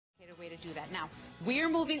to do that. Now, we're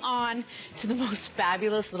moving on to the most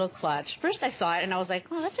fabulous little clutch. First I saw it and I was like,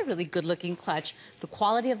 oh, that's a really good looking clutch. The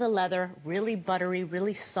quality of the leather, really buttery,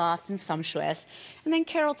 really soft and sumptuous. And then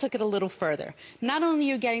Carol took it a little further. Not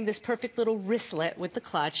only are you getting this perfect little wristlet with the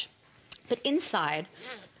clutch, but inside,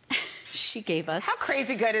 she gave us... How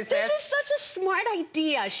crazy good is this? This is such a smart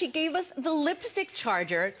idea. She gave us the lipstick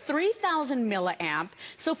charger, 3,000 milliamp.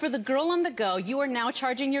 So for the girl on the go, you are now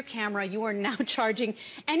charging your camera. You are now charging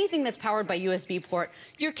anything that's powered by USB port.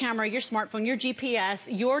 Your camera, your smartphone, your GPS,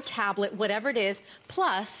 your tablet, whatever it is.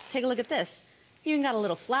 Plus, take a look at this. You even got a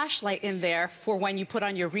little flashlight in there for when you put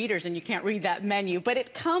on your readers and you can't read that menu. But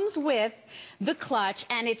it comes with the clutch,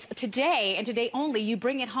 and it's today, and today only, you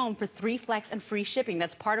bring it home for 3 flex and free shipping.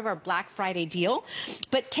 That's part of our Black Friday deal.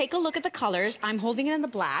 But take a look at the colors. I'm holding it in the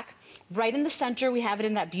black. Right in the center, we have it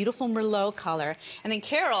in that beautiful Merlot color. And then,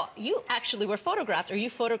 Carol, you actually were photographed, or you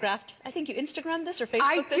photographed, I think you Instagrammed this or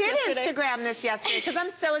Facebooked this yesterday. I did Instagram this yesterday because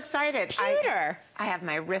I'm so excited. Cuter. I have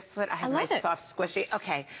my wristlet. I have my it. soft squishy.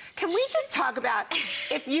 Okay, can we just talk about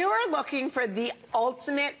if you are looking for the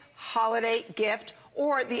ultimate holiday gift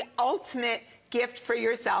or the ultimate gift for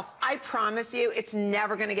yourself, I promise you it's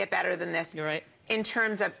never going to get better than this. You're right. In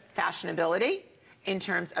terms of fashionability, in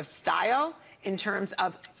terms of style, in terms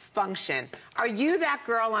of function. Are you that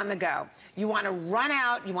girl on the go? You want to run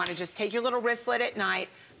out, you want to just take your little wristlet at night,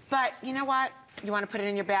 but you know what? You want to put it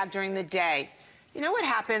in your bag during the day. You know what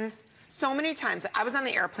happens? So many times, I was on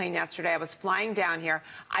the airplane yesterday, I was flying down here,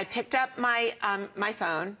 I picked up my, my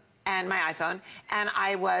phone, and my iPhone, and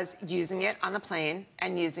I was using it on the plane,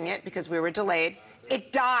 and using it because we were delayed.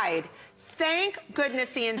 It died. Thank goodness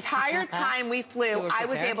the entire time we flew, I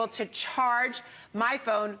was able to charge my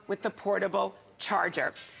phone with the portable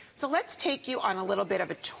charger. So let's take you on a little bit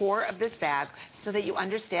of a tour of this bag so that you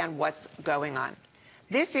understand what's going on.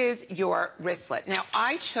 This is your wristlet. Now,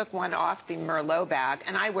 I took one off the Merlot bag,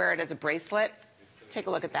 and I wear it as a bracelet. Take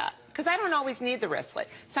a look at that. Because I don't always need the wristlet.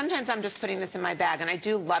 Sometimes I'm just putting this in my bag, and I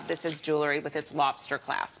do love this as jewelry with its lobster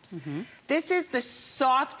clasps. This is the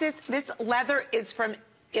softest. This leather is from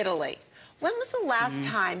Italy. When was the last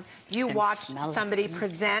time you watched somebody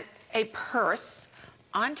present a purse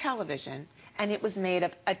on television, and it was made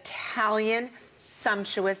of Italian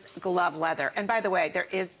sumptuous glove leather? And by the way, there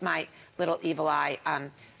is my little evil eye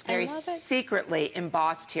very secretly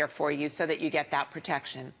embossed here for you so that you get that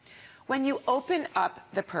protection. When you open up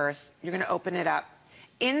the purse, you're going to open it up.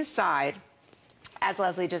 Inside, as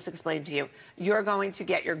Leslie just explained to you, you're going to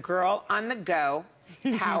get your girl on the go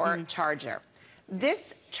power charger.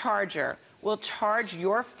 This charger will charge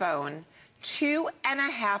your phone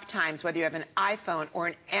 2.5 times, whether you have an iPhone or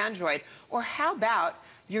an Android, or how about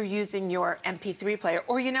you're using your MP3 player,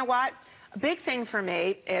 or you know what? A big thing for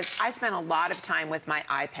me is I spend a lot of time with my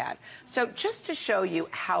iPad. So just to show you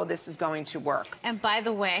how this is going to work. And by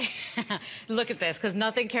the way, look at this, because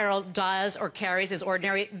nothing Carol does or carries is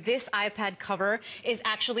ordinary. This iPad cover is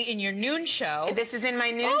actually in your noon show. This is in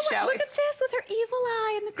my noon show. Look at this with her evil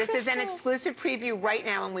eye and the crystal. This is an exclusive preview right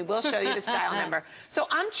now, and we will show you the style number. So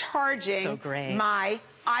I'm charging my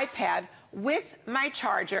iPad with my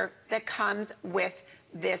charger that comes with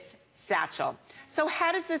this satchel. So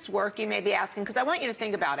how does this work, you may be asking, because I want you to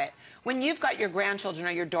think about it. When you've got your grandchildren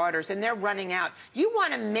or your daughters and they're running out, you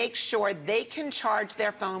want to make sure they can charge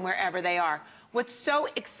their phone wherever they are. What's so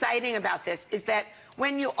exciting about this is that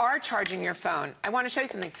when you are charging your phone, I want to show you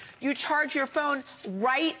something. You charge your phone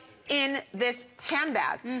right in this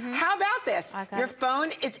handbag. How about this? Your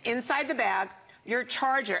phone is inside the bag, your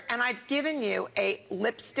charger, and I've given you a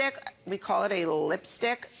lipstick, we call it a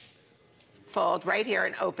lipstick fold right here,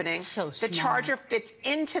 an opening. The charger fits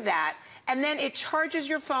into that, and then it charges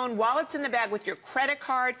your phone while it's in the bag with your credit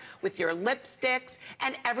card, with your lipsticks,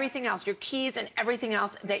 and everything else, your keys and everything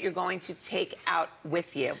else that you're going to take out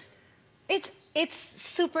with you. It's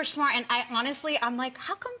super smart, and I'm like,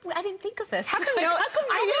 how come I didn't think of this? How come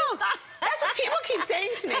I know. That's what people keep saying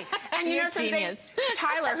to me. And you know something? Genius.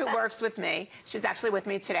 Tyler, who works with me, she's actually with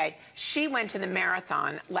me today, she went to the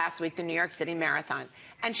marathon last week, the New York City Marathon,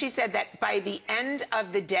 and she said that by the end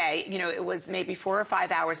of the day, you know, it was maybe 4 or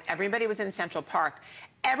 5 hours, everybody was in Central Park.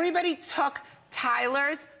 Everybody took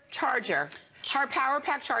Tyler's charger, our power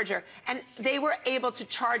pack charger, and they were able to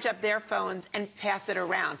charge up their phones and pass it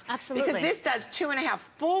around. Absolutely. Because this does 2.5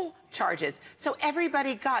 full charges. So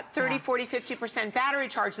everybody got 30, 40, 50% battery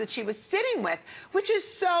charge that she was sitting with, which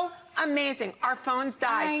is so amazing. Our phones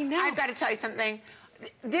died. I know. I've got to tell you something.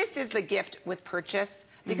 This is the gift with purchase,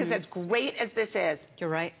 because as great as this is, you're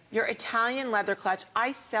right. Your Italian leather clutch,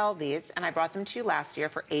 I sell these, and I brought them to you last year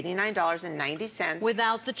for $89.90.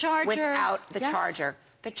 Without the charger. Without the charger.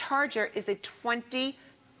 The charger is a $20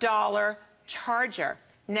 charger.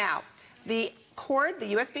 Now, the cord,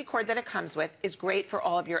 the USB cord that it comes with, is great for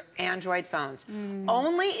all of your Android phones.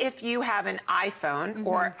 Only if you have an iPhone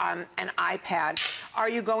or an iPad are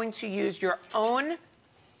you going to use your own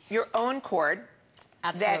cord.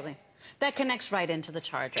 Absolutely. That connects right into the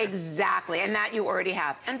charger. Exactly, and that you already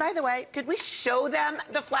have. And by the way, did we show them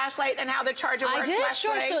the flashlight and how the charger works? I did,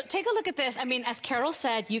 sure. So take a look at this. I mean, as Carol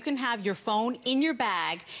said, you can have your phone in your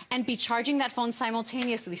bag and be charging that phone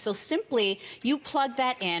simultaneously. So simply, you plug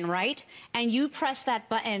that in, right? And you press that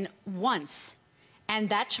button once. And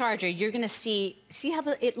that charger, you're going to see how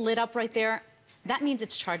it lit up right there? That means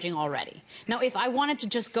it's charging already. Now, if I wanted to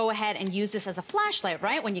just go ahead and use this as a flashlight,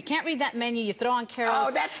 right? When you can't read that menu, you throw on Carol's.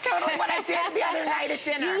 Oh, that's totally what I did the other night at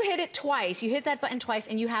dinner. You hit it twice. You hit that button twice,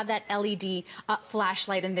 and you have that LED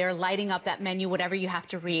flashlight in there lighting up that menu, whatever you have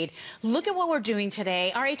to read. Look at what we're doing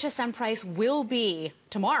today. Our HSN price will be,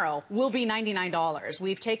 tomorrow, will be $99.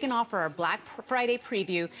 We've taken off for our Black Friday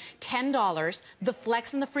preview, $10. The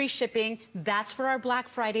Flex and the free shipping, that's for our Black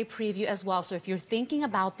Friday preview as well. So if you're thinking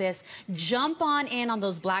about this, jump on in on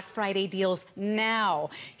those Black Friday deals now.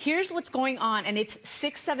 Here's what's going on, and it's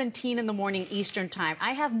 6:17 in the morning Eastern time.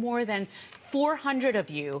 I have more than 400 of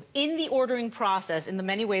you in the ordering process in the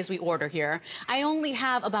many ways we order here. I only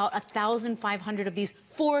have about 1,500 of these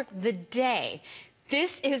for the day.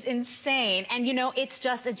 This is insane, and you know, it's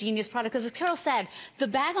just a genius product, because as Carol said, the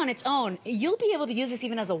bag on its own, you'll be able to use this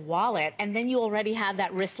even as a wallet, and then you already have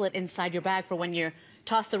that wristlet inside your bag for when you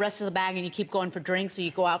toss the rest of the bag and you keep going for drinks or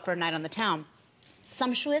you go out for a night on the town.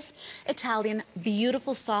 Sumptuous, Italian,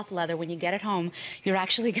 beautiful soft leather. When you get it home, you're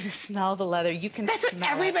actually going to smell the leather. You can That's smell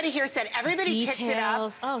what everybody here said. Everybody picked it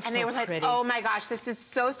up, and they were like, pretty. oh my gosh, this is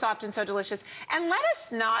so soft and so delicious. And let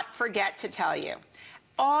us not forget to tell you,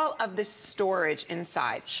 all of the storage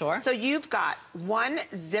inside. Sure. So you've got one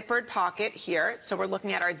zippered pocket here. So we're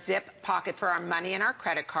looking at our zip pocket for our money and our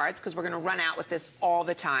credit cards, because we're going to run out with this all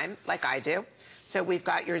the time, like I do. So we've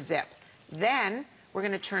got your zip. Then we're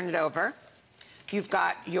going to turn it over. You've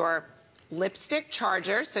got your lipstick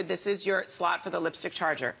charger. So this is your slot for the lipstick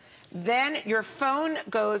charger. Then your phone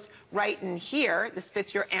goes right in here. This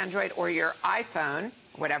fits your Android or your iPhone,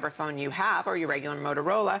 whatever phone you have, or your regular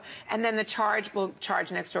Motorola. And then the charge will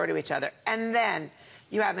charge next door to each other. And then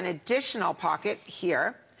you have an additional pocket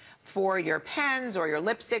here for your pens or your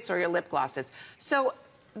lipsticks or your lip glosses. So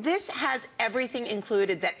this has everything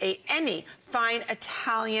included that any fine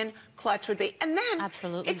Italian clutch would be. And then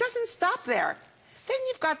absolutely, it doesn't stop there. Then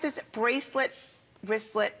you've got this bracelet,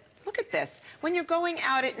 wristlet. Look at this. When you're going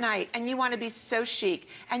out at night and you want to be so chic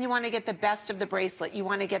and you want to get the best of the bracelet, you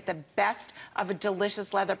want to get the best of a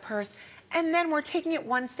delicious leather purse, and then we're taking it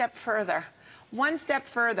one step further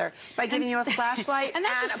by giving you a flashlight and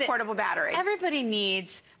a portable battery. Everybody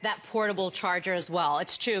needs that portable charger as well.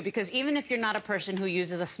 It's true, because even if you're not a person who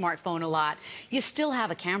uses a smartphone a lot, you still have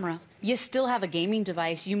a camera. You still have a gaming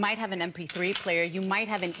device. You might have an MP3 player. You might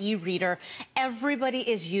have an e-reader. Everybody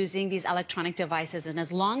is using these electronic devices, and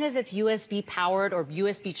as long as it's USB powered or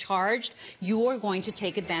USB charged, you are going to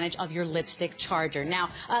take advantage of your lipstick charger. Now,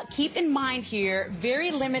 keep in mind here, very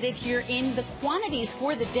limited here in the quantities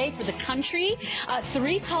for the day for the country.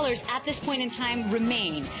 3 colors at this point in time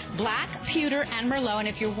remain: black, pewter, and merlot. And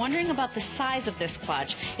if you're wondering about the size of this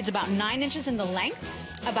clutch, it's about 9 inches in the length,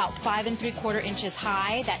 about 5 3/4 inches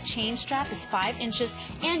high. That chain strap is 5 inches,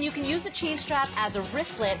 and you can use the chain strap as a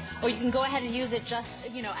wristlet, or you can go ahead and use it just,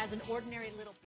 you know, as an ordinary little